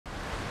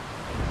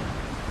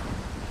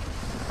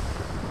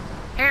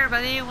Hey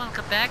everybody,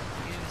 welcome back.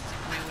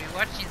 We're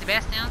watching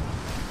Sebastian.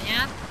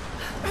 Yeah.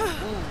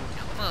 Ooh,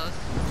 almost.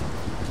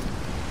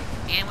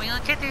 And we're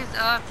gonna kick this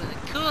off with a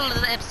cool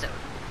little episode.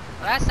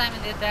 Last time we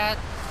did that,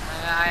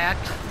 I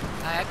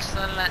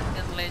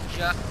accidentally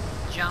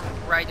jumped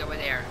right over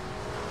there.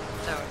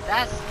 So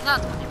that's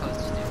not what you're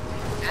supposed to do.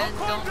 And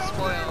don't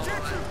spoil.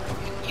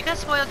 You can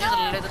spoil just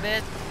a little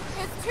bit.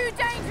 It's too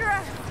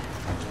dangerous.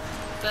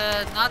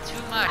 But not too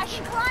much. I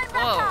can climb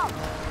back out.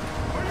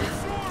 Are you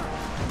sure?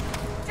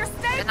 Just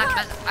stay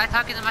put. I'm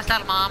talking to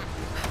myself, Mom.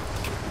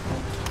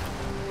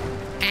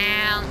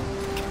 And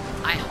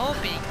I'm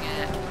hoping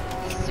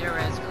this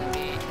series is going to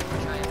be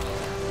enjoyable.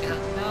 Because I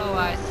know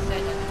I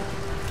said that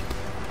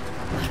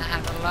I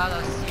have a lot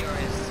of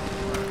series,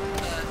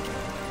 but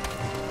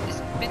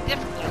it's been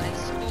difficult in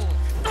school.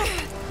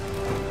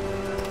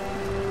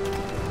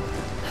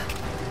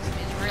 It's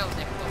been real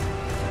difficult.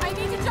 I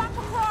need to jump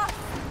across.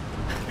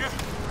 Yeah.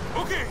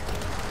 Okay.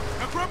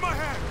 Now grab my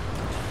hand.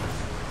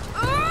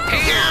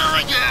 Here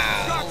we go!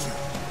 Gotcha.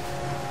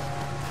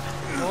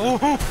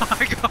 Oh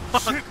my god!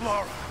 Shit,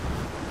 Lara.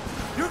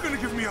 You're gonna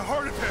give me a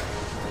heart attack.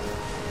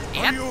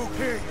 Yep. Are you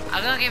okay?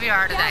 I'm gonna give you a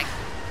heart attack.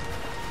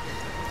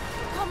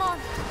 Come on.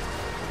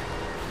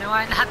 No,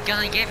 I'm not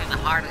gonna give him a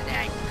heart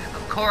attack.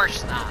 Of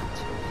course not.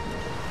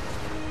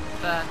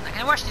 But I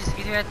can watch this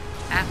video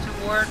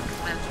afterward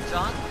when it's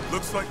done.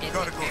 Looks like you It's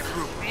gotta my go favorite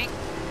through. thing.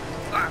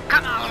 Oh,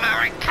 come on,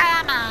 Lauren,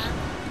 come on!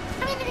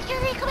 Come on,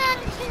 come on,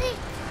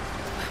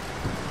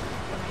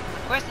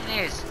 The question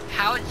is,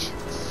 how did she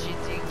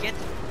get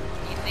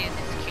in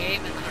this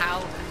cave and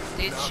how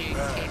did Not she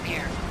bad. came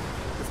here?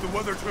 If the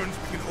weather turns,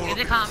 we can hold In up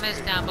the in comments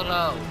this down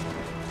below. cave.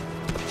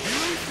 Do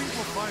you really think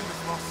we'll find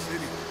this lost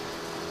city?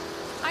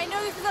 I know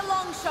this is a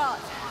long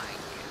shot,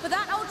 but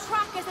that old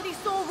tracker said he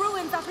saw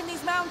ruins up in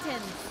these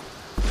mountains.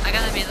 I'm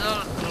gonna be a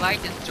little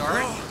light and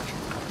dark. Well,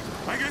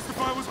 I guess if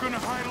I was gonna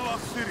hide a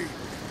lost city,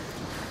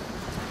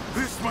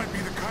 this might be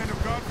the kind of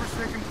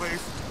godforsaken place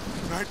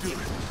I'd do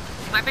it.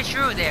 Might be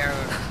true there,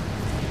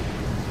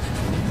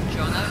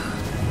 Jonah.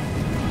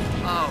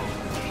 Oh,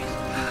 jeez.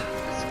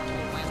 That's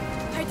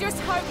cool. I just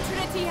hope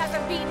Trinity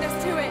hasn't beaten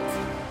us to it.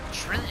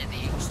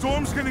 Trinity?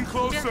 Storm's getting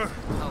closer.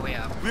 Oh,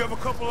 yeah. We have a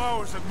couple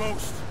hours at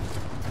most.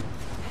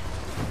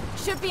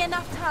 Should be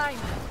enough time.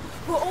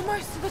 We're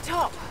almost to the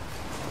top.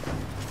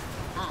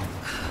 Oh,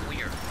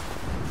 weird.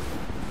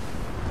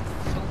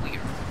 So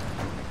weird.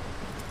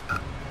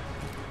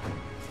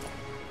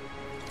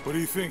 What do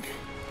you think?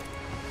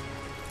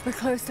 We're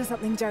close to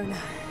something,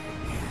 Jonah.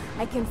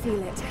 I can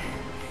feel it.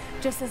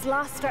 Just this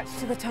last stretch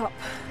to the top.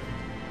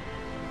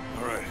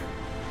 All right.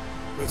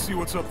 Let's see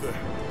what's up there.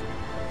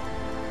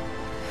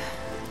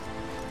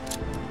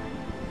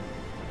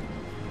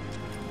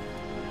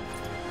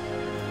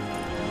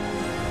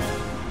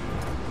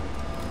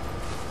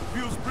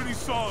 Feels pretty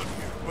solid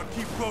here, but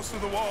keep close to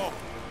the wall.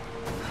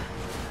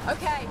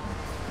 Okay.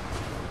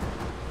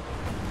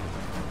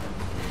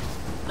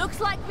 Looks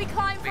like we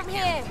climb from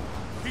here.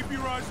 Keep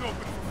your eyes open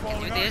for We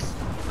falling can do this.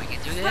 ice. We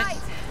can do this.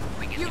 Right.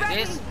 We can You do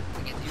ready? this.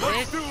 We can do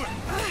Let's this. do it!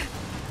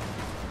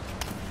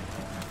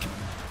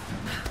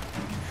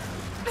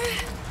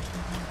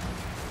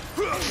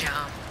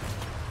 Jump.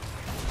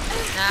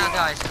 Now,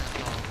 guys.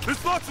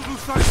 There's lots of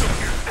loose ice up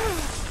here.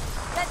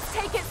 Let's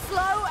take it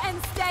slow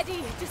and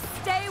steady. Just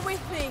stay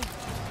with me.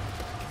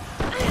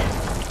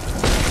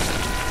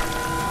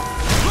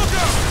 Look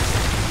out!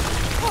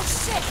 Oh,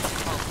 shit!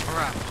 Oh,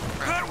 crap.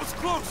 That was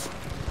close.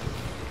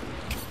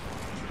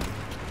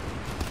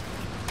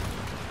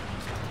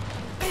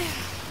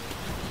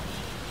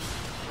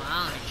 Come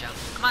on, let me jump.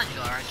 Come on,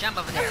 Laura. Jump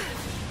over there.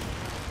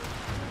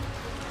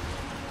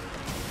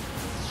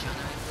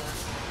 Jonah in the...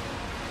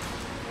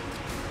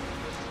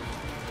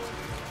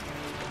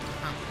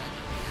 Oh,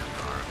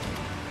 Laura.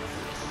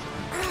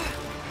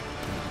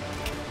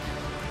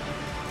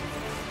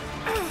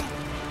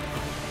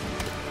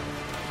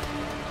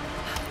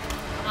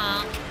 Come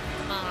on,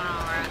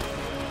 Laura.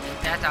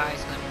 That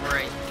eye's gonna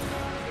break.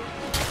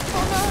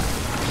 Oh, no!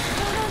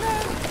 No, no, no!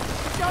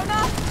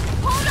 Jonah!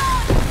 Hold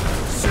on!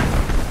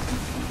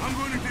 I'm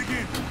going to dig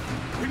in.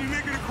 Can you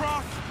make it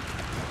across?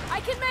 I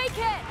can make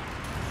it!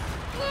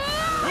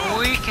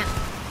 We can...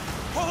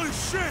 Holy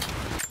shit!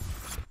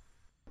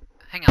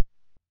 Hang on.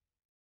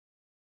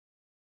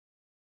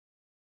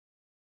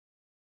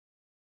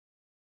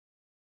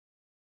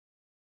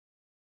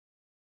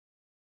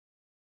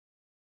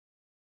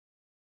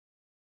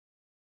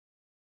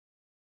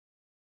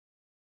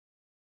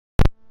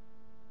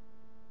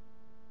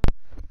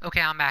 Okay,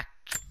 I'm back.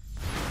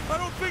 I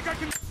don't think I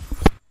can...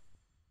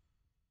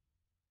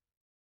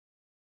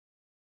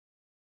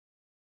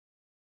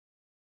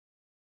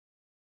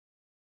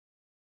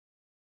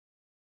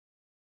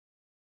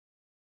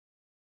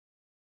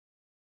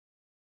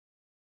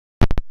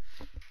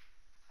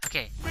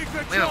 Okay, Make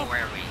that where jump.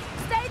 were we?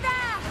 Stay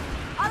there!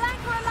 I'll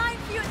anchor a line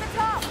for you at the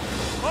top.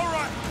 All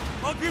right,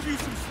 I'll give you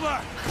some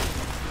slack.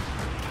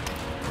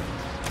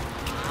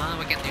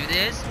 We can do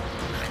this.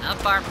 We're not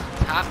far from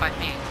the top, I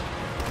think.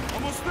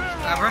 Almost there,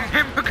 I Laura.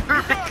 remember You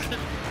got correctly. it.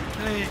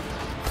 Hey.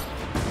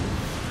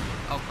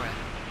 Oh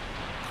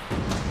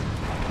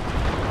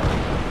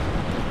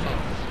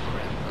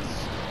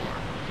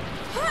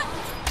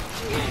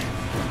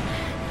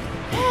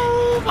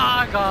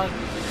god,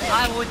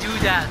 I would do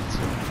that.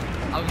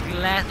 I would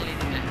gladly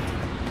do that.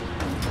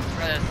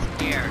 Rather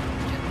scared.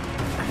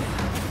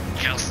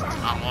 Just let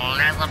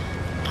them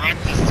get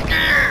me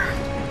scared.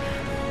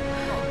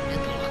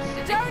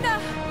 Jonah!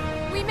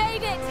 We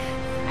made it!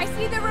 I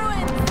see the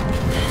ruins!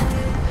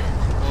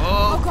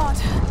 Whoa. Oh god!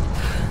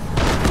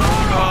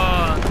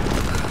 God.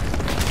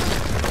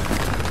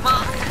 Come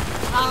on,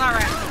 all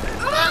around.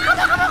 Come on.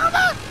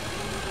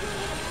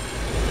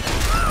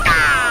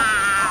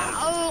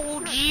 Ah!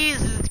 Oh,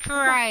 Jesus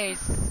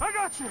Christ. I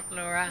got you!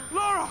 Laura,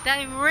 Laura!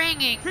 that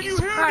ringing Can is you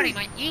hear hurting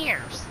me? my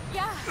ears.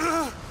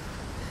 Yeah!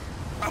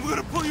 I'm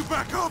gonna pull you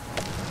back up!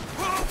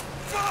 Oh,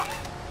 fuck!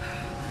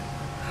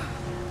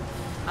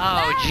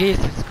 Oh,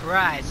 Jesus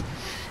Christ.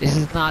 This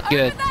is not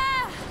good. Over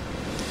there!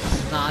 This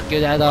is not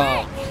good at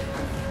all. Quick!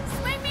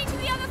 Swing me to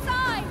the other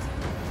side!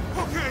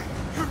 Okay,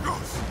 here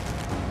goes.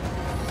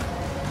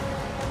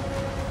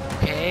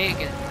 Okay,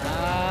 good.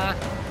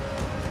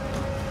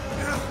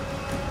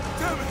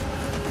 Damn it!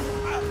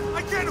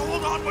 I can't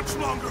hold on much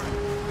longer.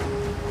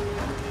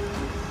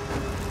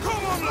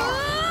 Come on,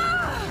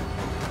 Laura!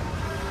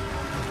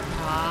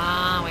 Come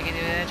on, we can do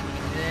this, we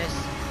can do this.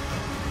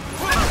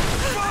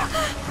 Fuck!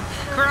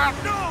 Crap!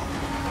 No!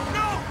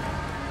 No!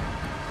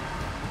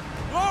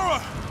 Laura!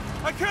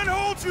 I can't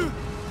hold you!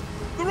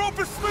 The rope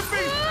is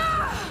slipping!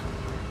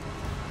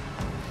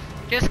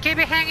 Just keep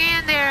it hanging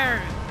in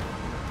there!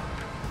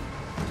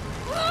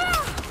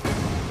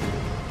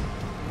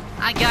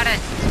 I got it!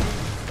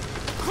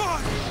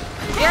 Climb!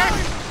 Yes!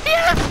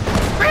 Yes!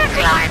 We're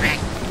climbing!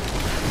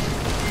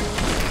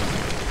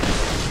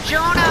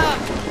 Jonah!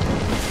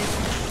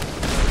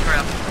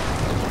 Crap.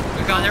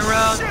 We got the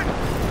road! Shit!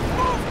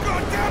 Move,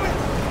 goddammit!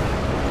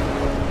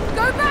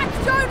 Go back,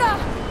 Jonah!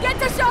 Get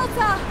to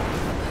shelter!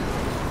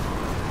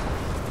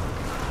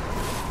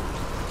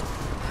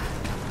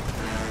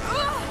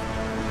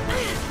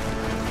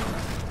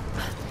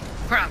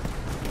 Crap!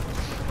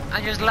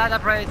 I just let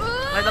up right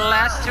like the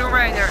last Tomb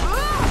Raider.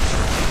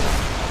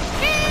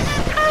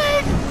 Jesus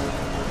Christ!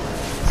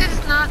 This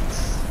is nuts!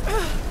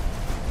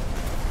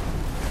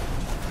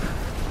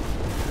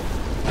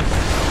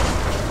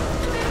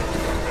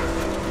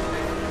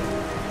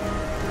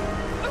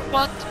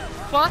 What?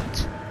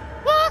 What?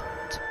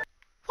 What?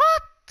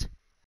 What?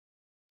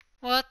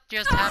 What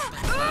just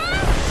happened?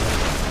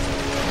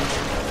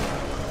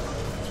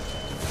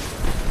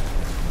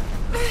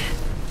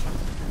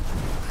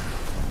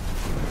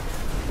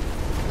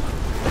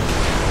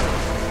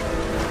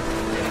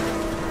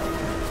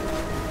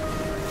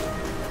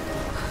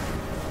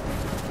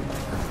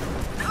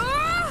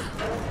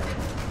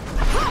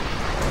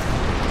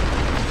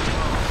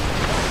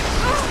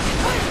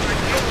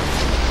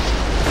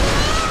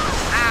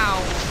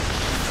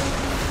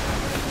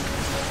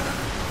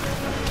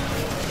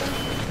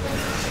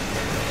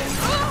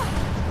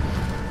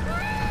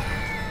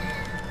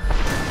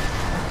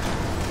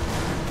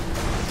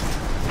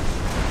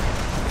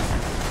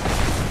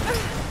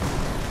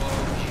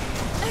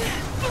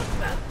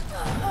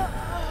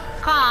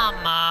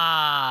 Come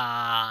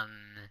on!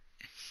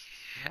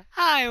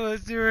 I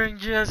was doing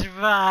just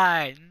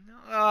fine.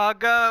 Oh,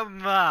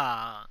 come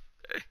on.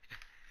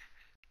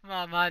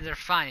 My mother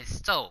fine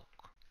stroke.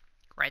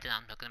 Right now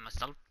I'm talking to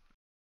myself.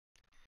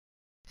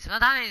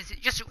 Sometimes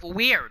it's just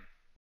weird.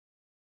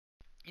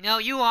 You know,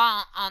 you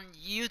are on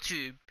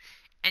YouTube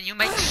and you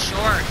make sure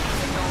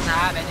you don't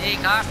have any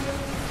car.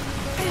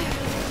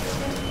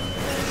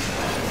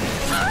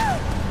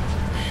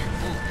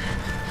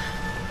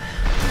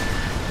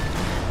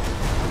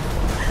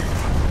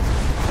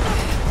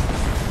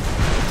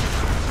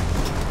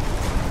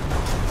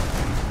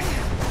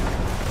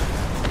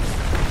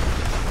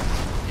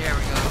 There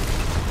we go.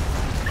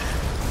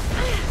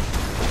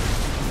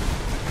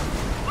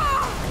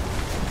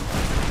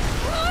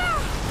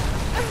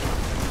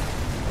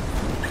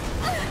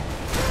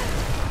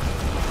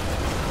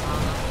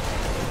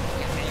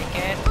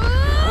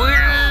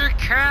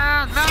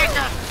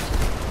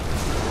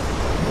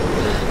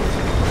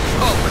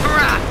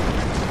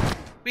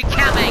 We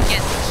can't make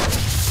it.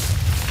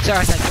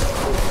 Sorry,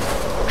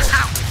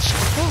 ouch!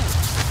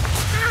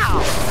 Ow!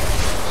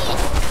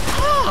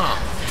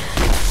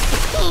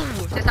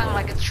 Ooh, that sounded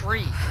like a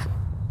tree.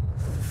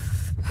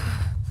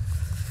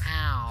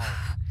 Ow!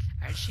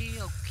 Is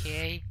she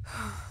okay?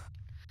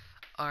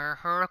 Or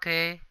her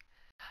okay?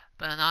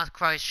 But I'm not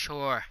quite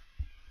sure.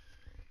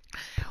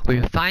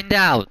 We'll find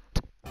out.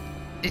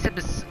 This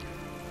episode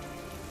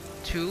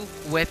 2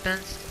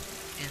 weapons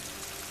in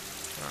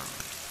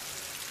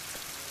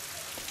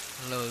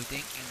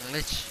loading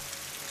English.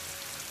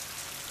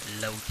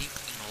 Loading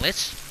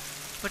English?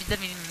 What does that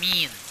even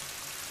mean?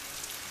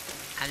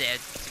 I had to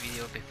edit this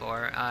video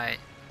before I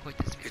put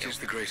this video. It is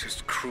the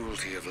greatest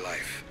cruelty of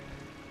life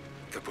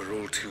that we're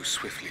all too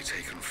swiftly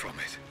taken from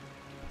it.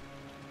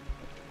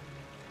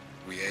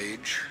 We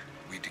age,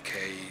 we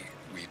decay,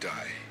 we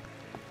die.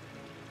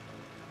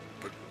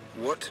 But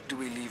what do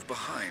we leave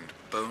behind?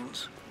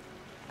 Bones?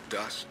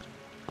 Dust?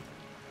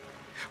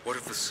 What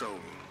of the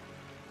soul?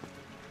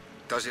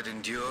 Does it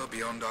endure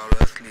beyond our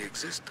earthly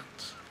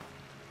existence?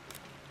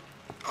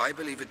 I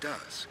believe it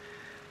does.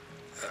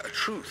 A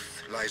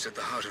truth lies at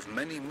the heart of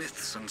many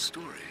myths and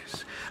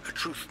stories. A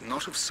truth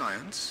not of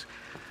science,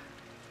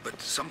 but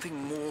something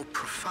more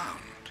profound.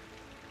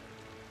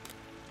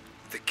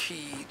 The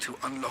key to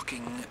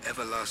unlocking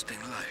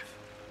everlasting life.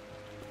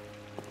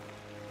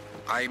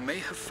 I may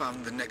have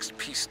found the next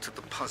piece to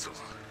the puzzle,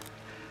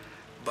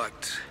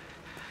 but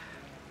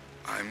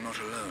I'm not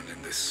alone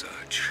in this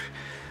search.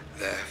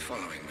 They're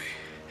following me,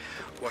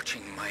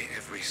 watching my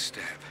every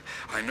step.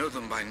 I know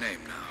them by name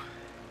now.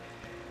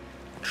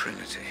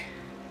 Trinity.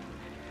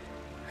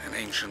 An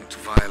ancient,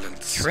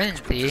 violent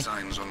sect with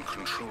designs on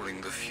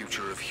controlling the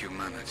future of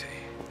humanity.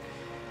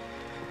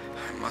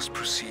 I must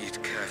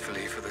proceed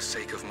carefully for the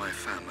sake of my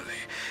family.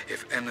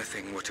 If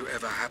anything were to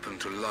ever happen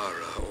to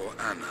Lara or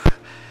Anna,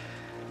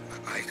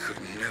 I could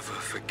never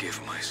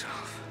forgive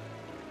myself.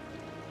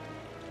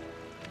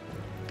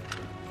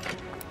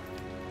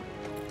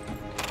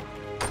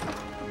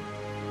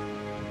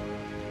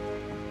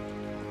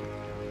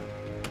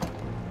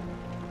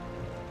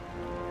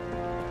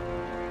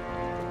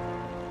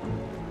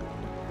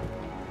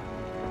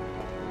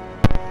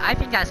 I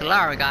think that's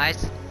Lara,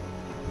 guys.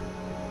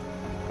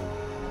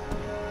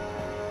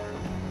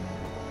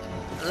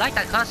 I like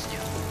that costume.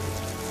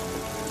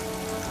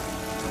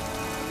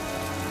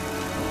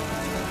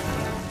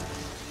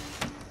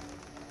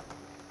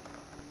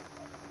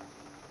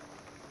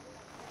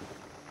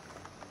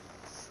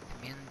 It's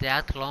been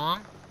that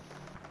long.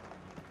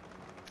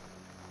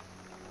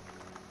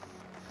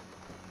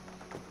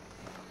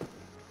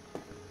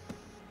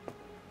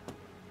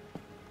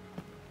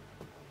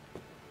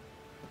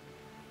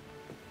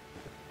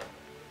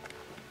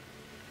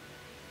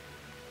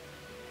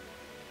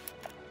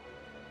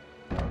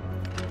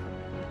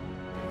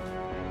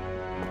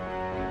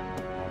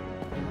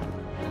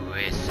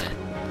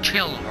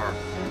 Kill her.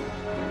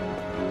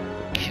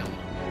 Kill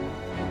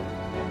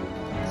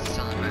her.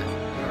 Son of a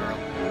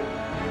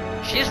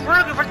girl. She's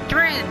working for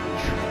Trinity.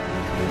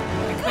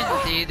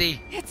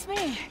 It's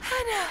me,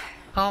 Hannah.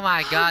 Oh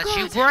my God,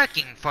 she's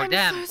working for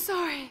them. I'm so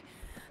sorry.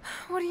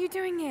 What are you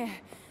doing here?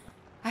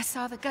 I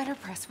saw the gutter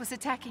press was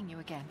attacking you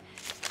again.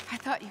 I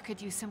thought you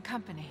could use some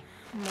company.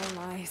 No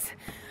lies.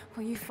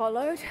 Were you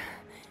followed?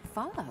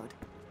 Followed?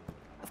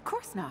 Of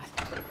course not.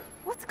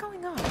 What's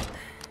going on?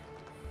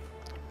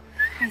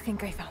 I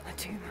think I found the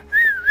tomb.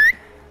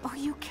 Oh,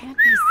 you can't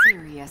be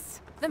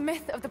serious. The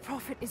myth of the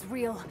Prophet is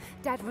real.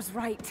 Dad was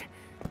right.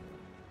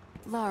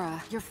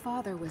 Lara, your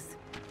father was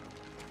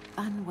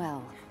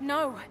unwell.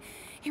 No,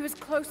 he was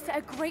close to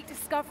a great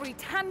discovery,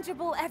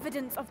 tangible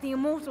evidence of the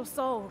immortal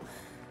soul.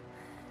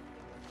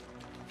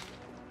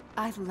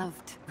 I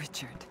loved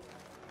Richard.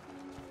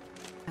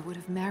 I would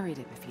have married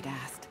him if he'd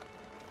asked.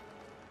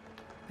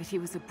 But he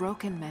was a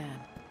broken man.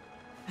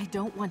 I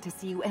don't want to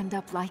see you end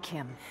up like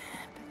him.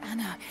 But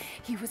Anna,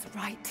 he was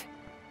right.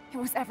 It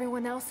was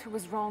everyone else who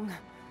was wrong.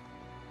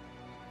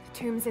 The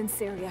tomb's in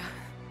Syria.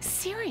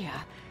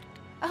 Syria?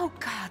 Oh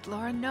God,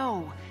 Lara,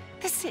 no.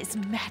 This is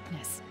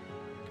madness.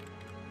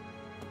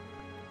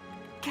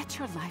 Get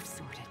your life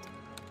sorted.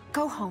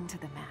 Go home to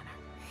the manor.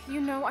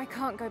 You know I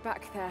can't go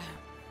back there.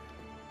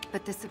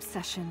 But this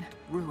obsession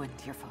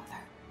ruined your father.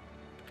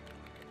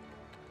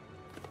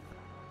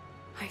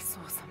 I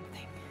saw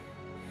something.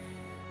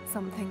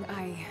 Something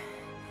I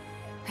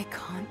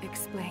can't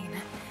explain.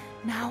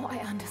 Now I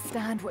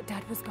understand what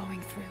Dad was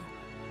going through.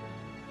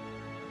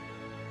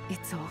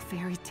 It's all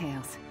fairy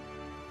tales.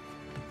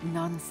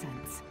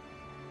 Nonsense.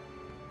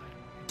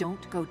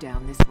 Don't go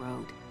down this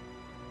road.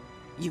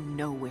 You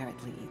know where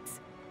it leads.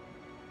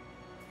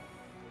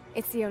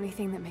 It's the only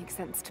thing that makes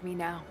sense to me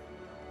now.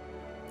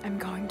 I'm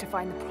going to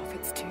find the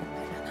Prophet's tomb,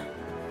 Anna.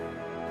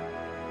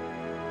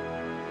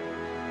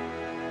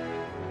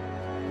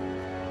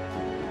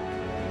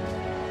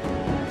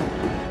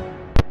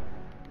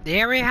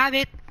 There we have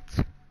it.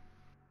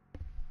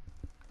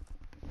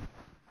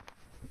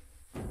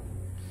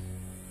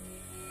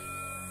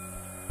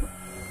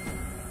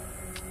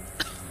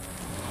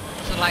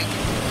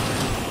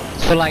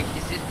 So like,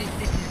 this is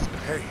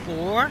Hey,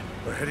 for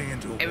we're heading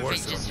into a war everything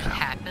zone just now.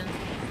 happened.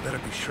 You better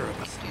be sure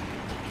of it.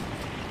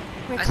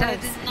 We're I said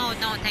close.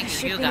 no, thank There you,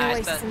 should you be an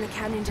guys, oasis but in the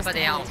canyon just somebody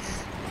ahead.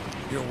 else.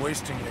 You're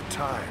wasting your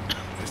time.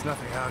 There's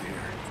nothing out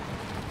here.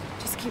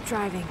 Just keep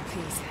driving,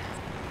 please.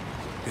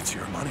 It's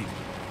your money.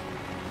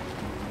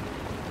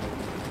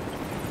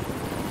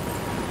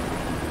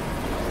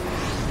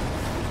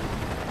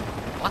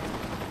 What?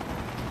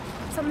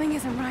 Something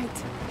isn't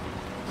right.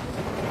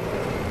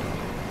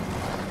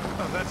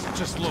 Oh, that's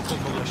just local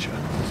militia.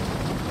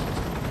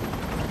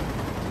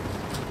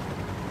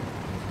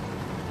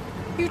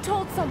 You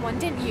told someone,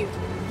 didn't you?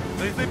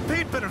 They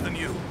paid better than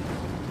you.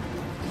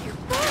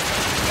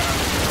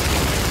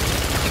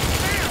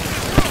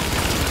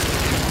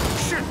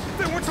 Shit!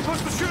 They weren't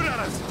supposed to shoot at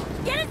us!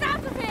 Get us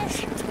out of here!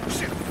 Shit!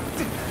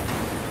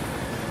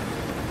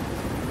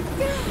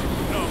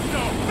 No!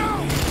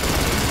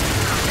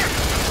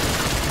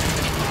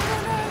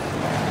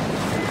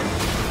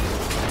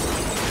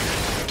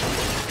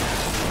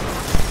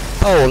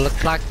 Oh,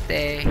 looks like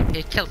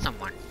he killed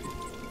someone.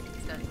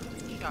 The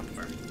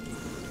shopper.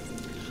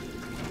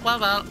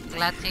 Well,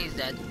 glad he's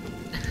dead.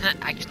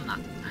 Actually not.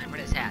 I'm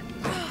really sad.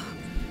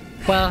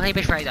 Well, he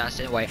betrayed us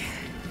anyway.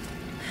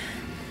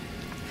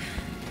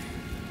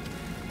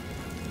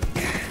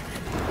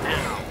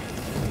 Ow.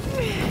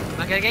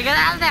 I'm gonna get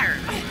out of there!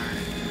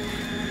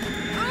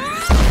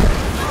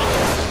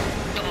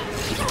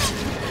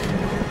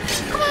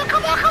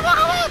 Come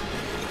on!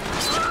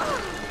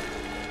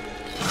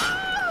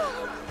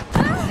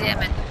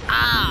 Damn it.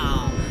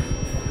 Ow!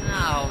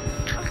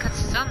 Look at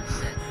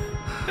sunset.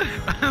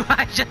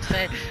 I just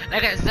said,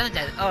 look at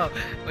sunset. Oh,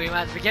 we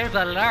must be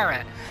careful of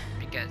Lara.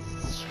 Because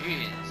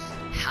she's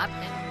hot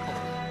and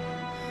cold.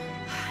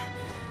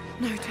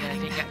 No I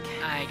turning think back.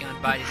 I'm gonna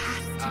buy this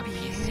Has to be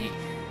PC. here.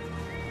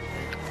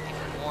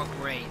 Even more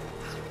great.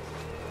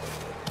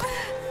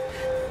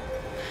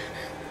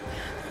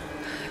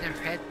 Either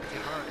head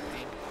pretty hard, I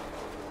think.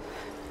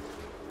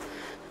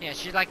 Yeah,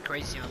 she's like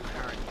crazy on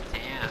her.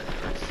 Damn,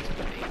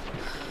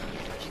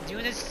 she's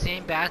doing the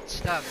same bad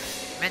stuff.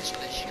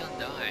 Eventually, she's gonna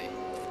die.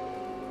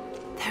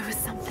 There was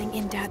something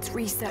in Dad's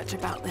research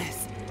about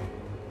this.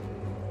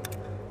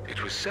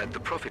 It was said the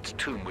Prophet's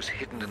tomb was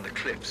hidden in the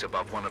cliffs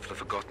above one of the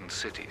forgotten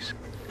cities.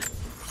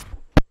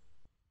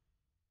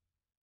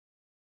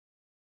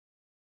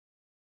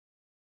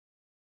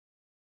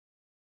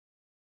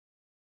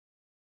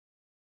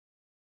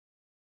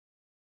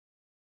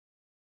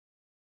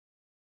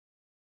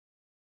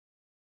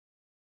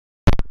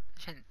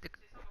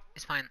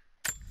 It's fine.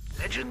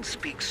 Legend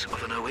speaks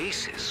of an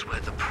oasis where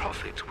the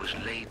Prophet was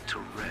laid to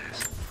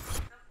rest.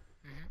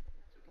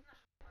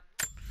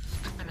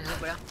 Let me look,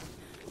 bro.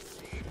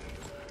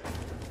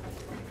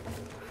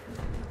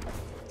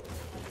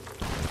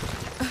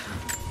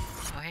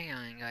 Oh, hang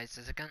on, guys,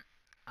 a second.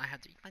 I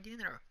have to eat my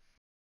dinner.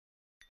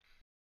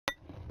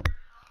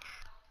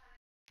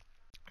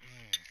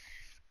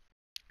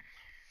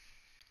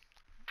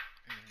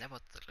 That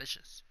was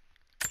delicious.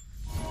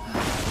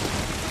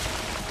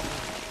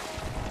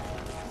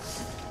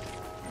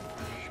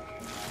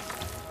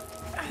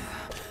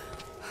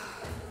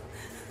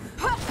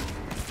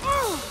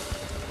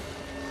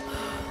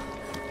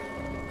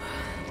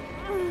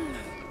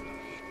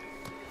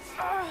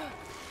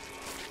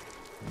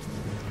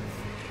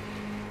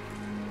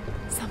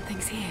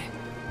 Something's here.